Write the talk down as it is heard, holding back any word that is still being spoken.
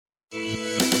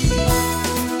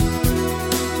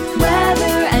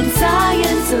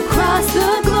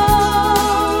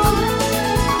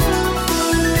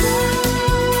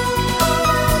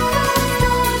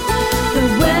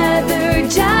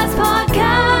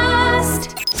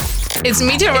It's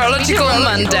Meteorological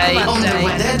Monday on the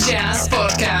Weather Jazz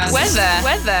Podcast.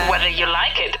 Weather. Whether you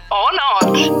like it or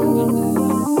not.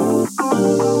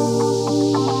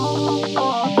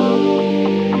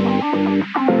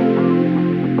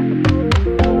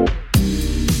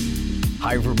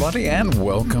 Hi, everybody, and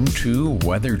welcome to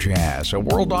Weather Jazz, a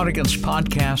World Audience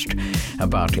podcast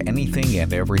about anything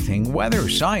and everything weather,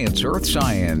 science, earth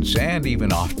science, and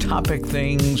even off-topic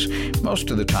things.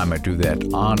 Most of the time I do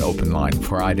that on Open Line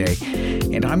Friday.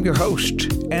 And I'm your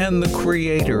host and the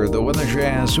creator of the Weather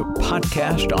Jazz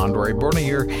podcast, Andre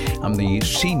Bernier. I'm the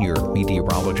senior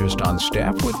meteorologist on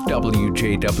staff with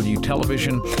WJW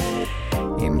Television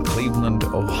in Cleveland,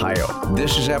 Ohio.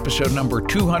 This is episode number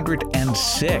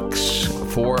 206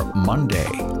 for Monday,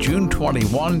 June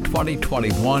 21,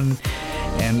 2021.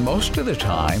 And most of the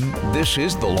time, this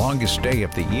is the longest day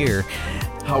of the year.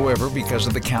 However, because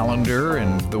of the calendar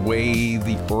and the way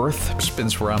the Earth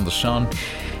spins around the sun,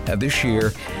 this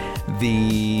year,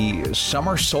 the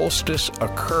summer solstice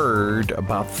occurred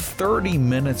about 30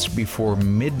 minutes before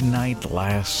midnight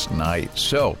last night.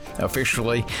 So,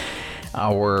 officially,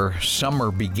 our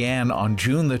summer began on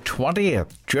June the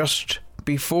 20th, just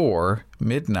before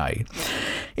midnight.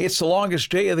 It's the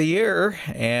longest day of the year,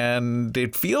 and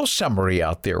it feels summery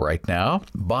out there right now,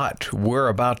 but we're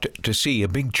about to see a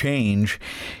big change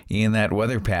in that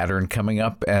weather pattern coming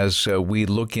up as we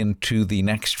look into the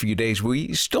next few days.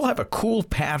 We still have a cool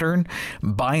pattern,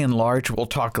 by and large. We'll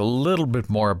talk a little bit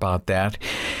more about that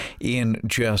in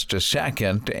just a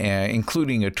second,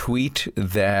 including a tweet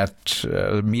that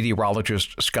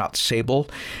meteorologist Scott Sable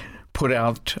put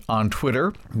out on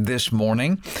Twitter this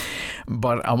morning.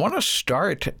 But I want to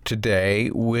start today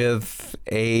with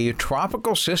a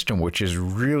tropical system, which is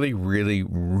really, really,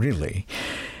 really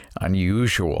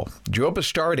unusual. Joe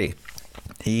Bastardi.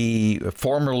 He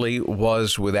formerly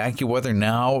was with AccuWeather,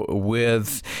 now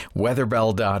with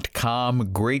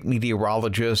weatherbell.com, great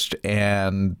meteorologist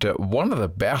and one of the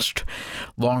best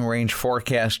long-range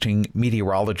forecasting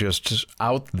meteorologists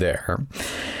out there.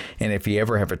 And if you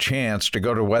ever have a chance to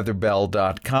go to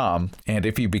weatherbell.com, and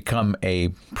if you become a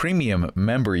premium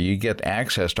member, you get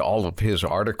access to all of his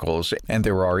articles, and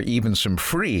there are even some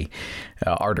free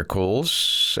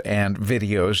articles and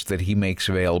videos that he makes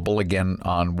available, again,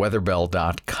 on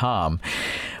weatherbell.com.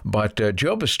 But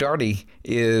Joe Bastardi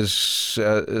is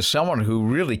someone who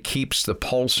really keeps the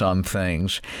pulse on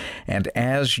things. And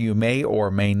as you may or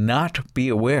may not be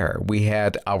aware, we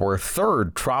had our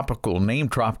third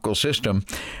named tropical system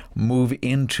move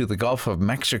into the Gulf of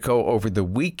Mexico over the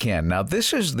weekend. Now,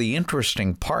 this is the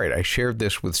interesting part. I shared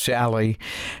this with Sally,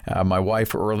 my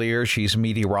wife, earlier. She's a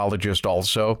meteorologist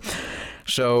also.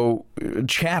 So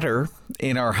chatter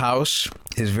in our house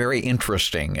is very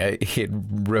interesting. It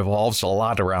revolves a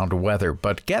lot around weather.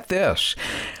 But get this.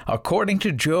 According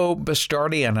to Joe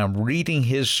Bastardi, and I'm reading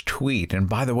his tweet, and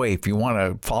by the way, if you want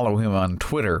to follow him on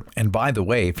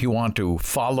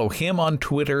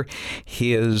Twitter,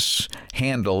 his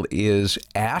handle is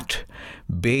at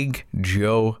Big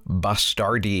Joe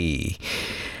Bastardi.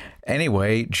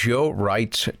 Anyway, Joe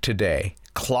writes today,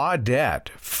 Claudette,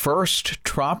 first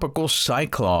tropical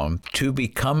cyclone to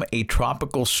become a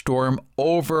tropical storm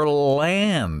over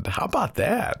land. How about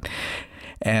that?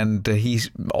 And he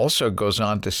also goes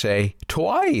on to say,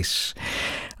 twice.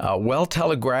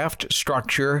 Well-telegraphed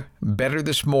structure, better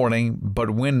this morning,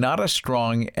 but wind not as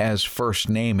strong as first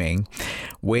naming.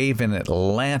 Wave in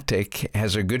Atlantic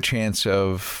has a good chance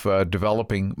of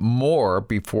developing more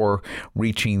before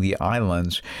reaching the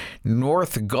islands.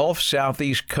 North Gulf,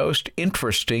 Southeast Coast,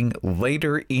 interesting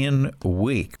later in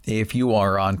week. If you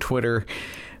are on Twitter,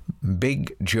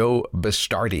 Big Joe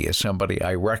Bastardi is somebody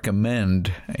I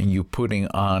recommend you putting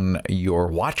on your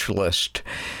watch list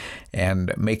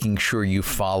and making sure you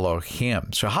follow him.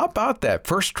 So how about that?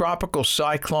 First tropical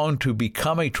cyclone to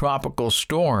become a tropical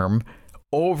storm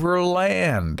over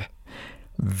land.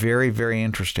 Very, very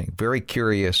interesting. Very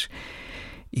curious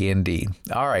indeed.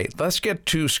 All right, let's get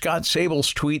to Scott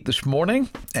Sable's tweet this morning.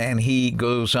 And he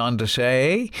goes on to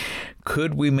say,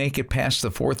 could we make it past the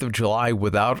 4th of July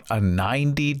without a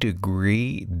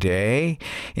 90-degree day?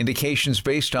 Indications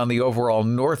based on the overall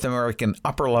North American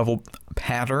upper-level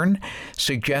pattern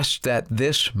suggest that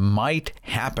this might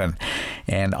happen.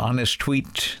 And on his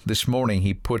tweet this morning,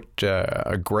 he put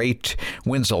a great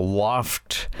winds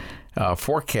aloft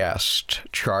forecast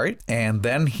chart, and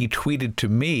then he tweeted to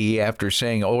me after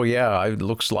saying, oh yeah, it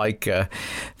looks like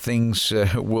things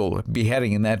will be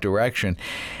heading in that direction.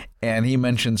 And he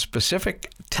mentioned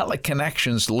specific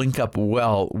teleconnections link up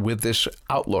well with this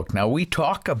outlook. Now, we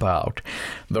talk about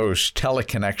those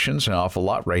teleconnections an awful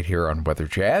lot right here on Weather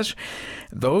Jazz.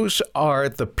 Those are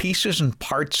the pieces and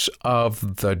parts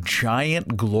of the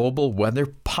giant global weather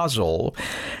puzzle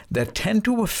that tend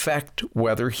to affect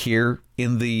weather here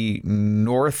in the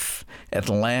North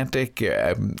Atlantic,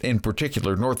 in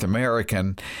particular North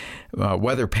American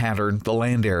weather pattern, the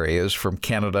land areas from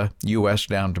Canada, U.S.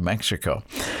 down to Mexico.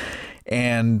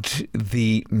 And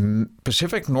the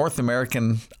Pacific North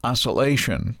American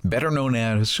Oscillation, better known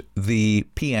as the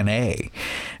PNA,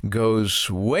 goes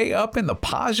way up in the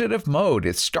positive mode.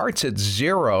 It starts at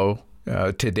zero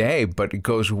today, but it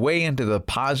goes way into the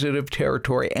positive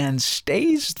territory and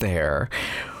stays there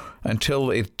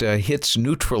until it hits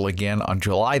neutral again on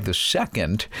July the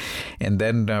 2nd, and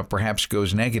then perhaps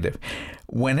goes negative.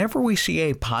 Whenever we see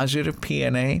a positive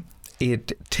PNA,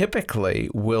 it typically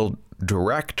will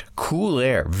direct cool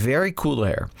air, very cool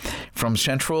air, from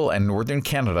central and northern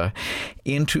Canada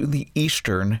into the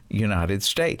eastern United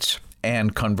States.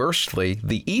 And conversely,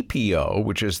 the EPO,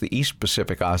 which is the East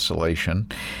Pacific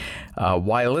Oscillation,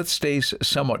 while it stays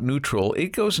somewhat neutral,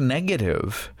 it goes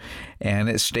negative, and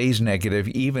it stays negative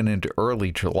even into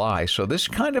early July. So this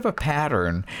kind of a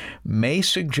pattern may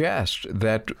suggest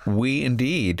that we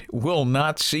indeed will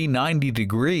not see 90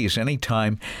 degrees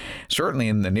anytime, certainly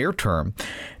in the near term.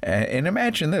 And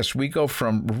imagine this, we go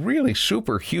from really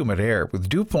super humid air with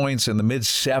dew points in the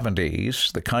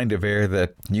mid-70s, the kind of air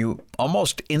that you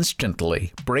almost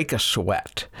instantly break a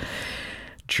sweat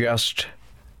just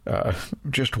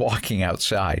walking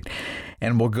outside.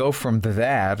 And we'll go from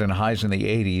that and highs in the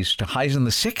 80s to highs in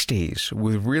the 60s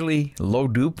with really low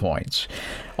dew points,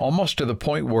 almost to the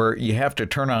point where you have to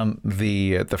turn on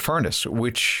the furnace,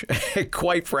 which,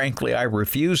 quite frankly, I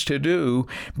refuse to do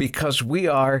because we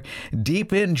are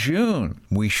deep in June.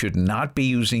 We should not be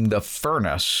using the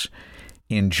furnace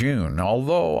in June,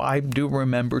 although I do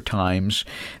remember times,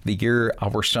 the year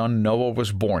our son Noah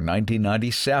was born,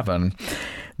 1997,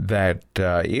 that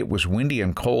it was windy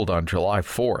and cold on July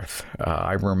 4th.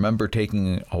 I remember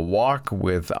taking a walk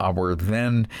with our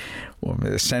then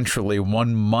essentially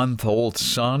 1-month-old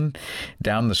son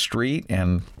down the street,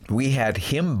 and we had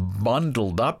him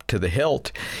bundled up to the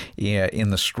hilt in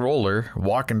the stroller,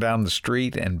 walking down the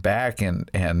street and back,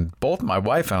 and both my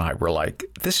wife and I were like,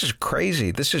 this is crazy.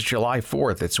 This is July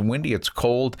 4th. It's windy, it's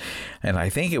cold, and I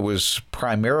think it was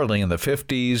primarily in the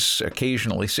 50s,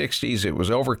 occasionally 60s. It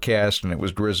was overcast and it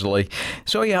was drizzly.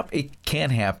 So, yeah, it can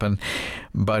happen.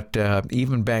 But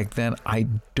even back then, I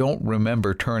don't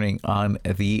remember turning on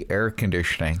the air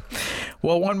conditioning.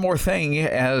 Well, one more thing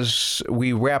as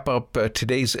we wrap up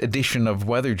today's edition of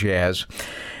Weather Jazz.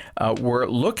 We're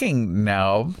looking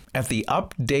now at the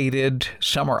updated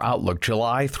summer outlook,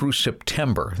 July through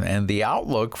September, and the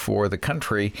outlook for the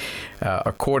country,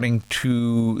 according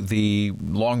to the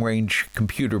long-range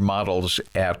computer models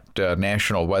at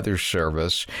National Weather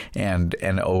Service and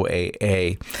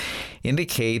NOAA,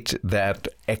 indicate that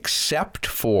except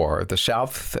for the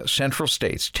south central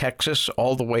states, Texas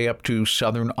all the way up to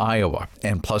southern Iowa,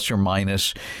 and plus or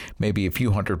minus maybe a few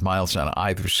hundred miles on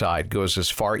either side, goes as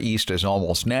far east as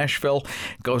almost Nashville,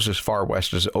 goes as far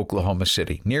west as Oklahoma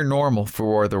City. Near normal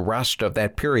for the rest of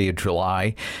that period,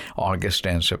 July, August,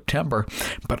 and September.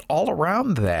 But all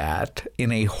around that,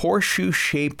 in a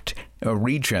horseshoe-shaped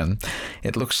region,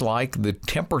 it looks like the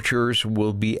temperatures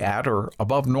will be at or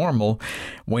above normal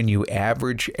when you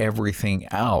average everything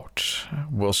out.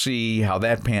 We'll see how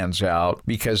that pans out,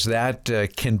 because that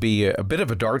can be a bit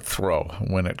of a dart throw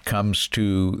when it comes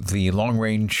to the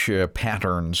long-range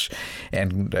patterns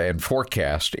and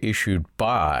forecast issued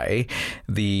by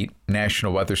the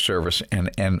National Weather Service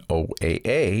and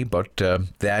NOAA, but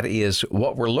that is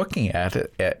what we're looking at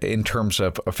in terms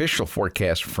of official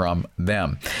forecast from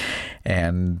them.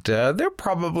 And they're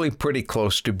probably pretty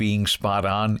close to being spot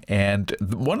on. And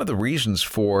one of the reasons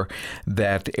for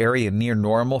that area near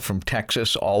normal from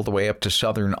Texas all the way up to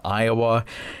southern Iowa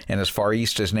and as far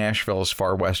east as Nashville, as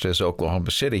far west as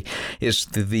Oklahoma City, is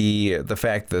the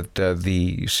fact that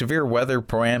the severe weather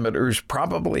parameters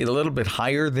probably a little bit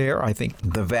higher there. I think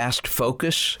the vast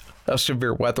focus of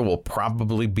severe weather will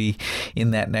probably be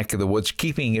in that neck of the woods,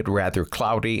 keeping it rather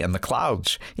cloudy, and the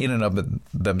clouds in and of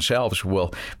themselves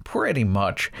will pretty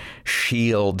much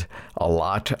shield a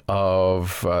lot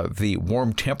of the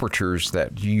warm temperatures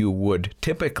that you would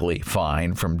typically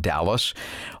find from Dallas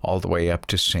all the way up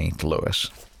to St.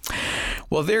 Louis.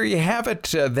 Well, there you have it.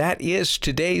 That is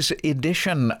today's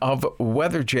edition of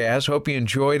Weather Jazz. Hope you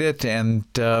enjoyed it, and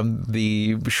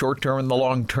the short term and the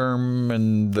long term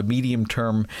and the medium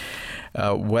term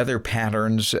weather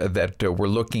patterns that we're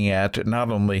looking at,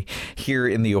 not only here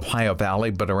in the Ohio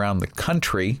Valley, but around the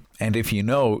country. And if you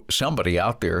know somebody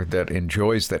out there that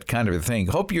enjoys that kind of thing,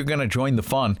 hope you're going to join the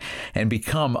fun and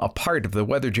become a part of the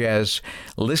Weather Jazz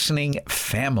listening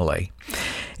family.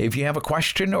 If you have a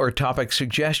question or a topic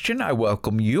suggestion, I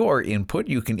welcome your input.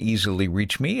 You can easily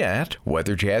reach me at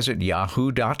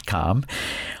weatherjazz@yahoo.com.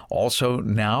 Also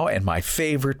now, and my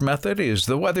favorite method, is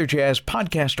the Weather Jazz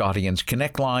Podcast Audience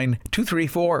Connect line,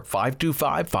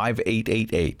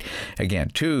 234-525-5888. Again,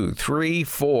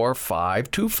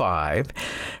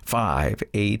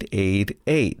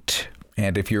 234-525-5888.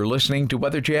 And if you're listening to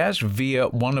Weather Jazz via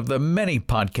one of the many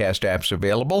podcast apps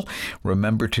available,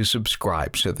 remember to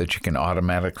subscribe so that you can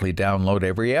automatically download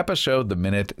every episode the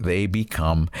minute they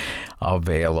become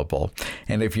available.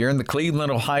 And if you're in the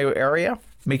Cleveland, Ohio area,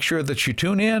 make sure that you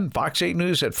tune in. Fox 8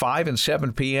 News at 5 and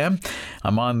 7 p.m.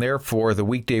 I'm on there for the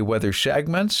weekday weather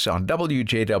segments on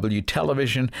WJW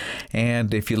television.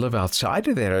 And if you live outside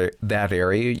of that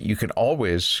area, you can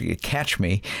always catch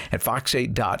me at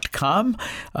fox8.com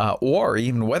or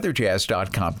even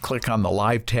weatherjazz.com. Click on the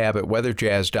live tab at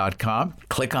weatherjazz.com.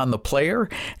 Click on the player,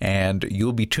 and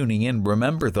you'll be tuning in.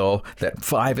 Remember, though, that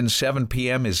 5 and 7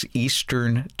 p.m. is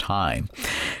Eastern Time.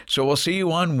 So we'll see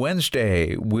you on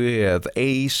Wednesday with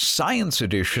a science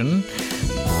edition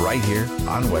right here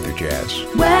on Weather Jazz.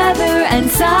 Weather and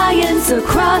science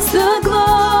across the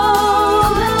globe.